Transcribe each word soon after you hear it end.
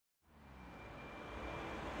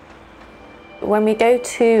When we go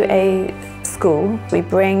to a school, we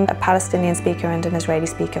bring a Palestinian speaker and an Israeli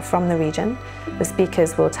speaker from the region. The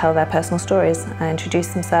speakers will tell their personal stories, introduce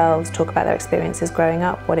themselves, talk about their experiences growing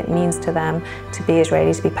up, what it means to them to be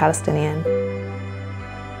Israeli, to be Palestinian.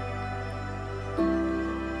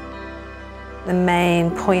 The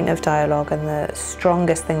main point of dialogue and the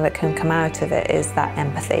strongest thing that can come out of it is that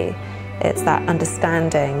empathy. It's that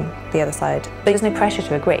understanding the other side. But there's no pressure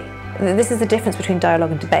to agree. This is the difference between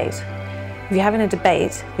dialogue and debate. If you're having a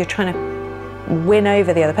debate, you're trying to win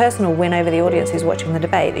over the other person or win over the audience who's watching the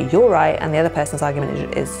debate that you're right and the other person's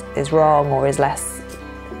argument is wrong or is less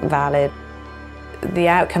valid. The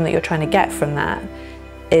outcome that you're trying to get from that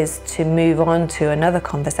is to move on to another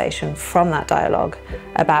conversation from that dialogue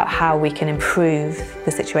about how we can improve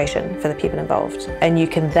the situation for the people involved. And you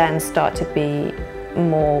can then start to be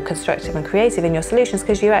more constructive and creative in your solutions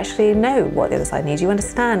because you actually know what the other side needs, you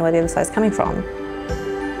understand where the other side is coming from.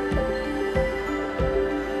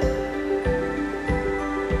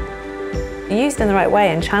 Used in the right way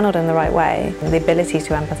and channeled in the right way, the ability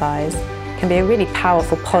to empathise can be a really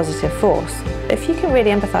powerful, positive force. If you can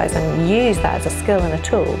really empathise and use that as a skill and a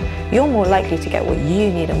tool, you're more likely to get what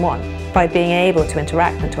you need and want by being able to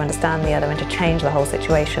interact and to understand the other and to change the whole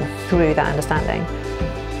situation through that understanding.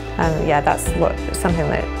 And yeah, that's something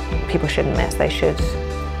that people shouldn't miss. They should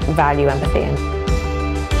value empathy.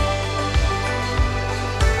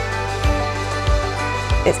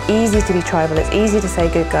 It's easy to be tribal, it's easy to say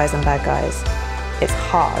good guys and bad guys. It's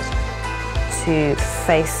hard to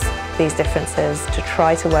face these differences, to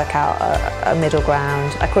try to work out a middle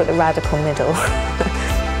ground. I call it the radical middle.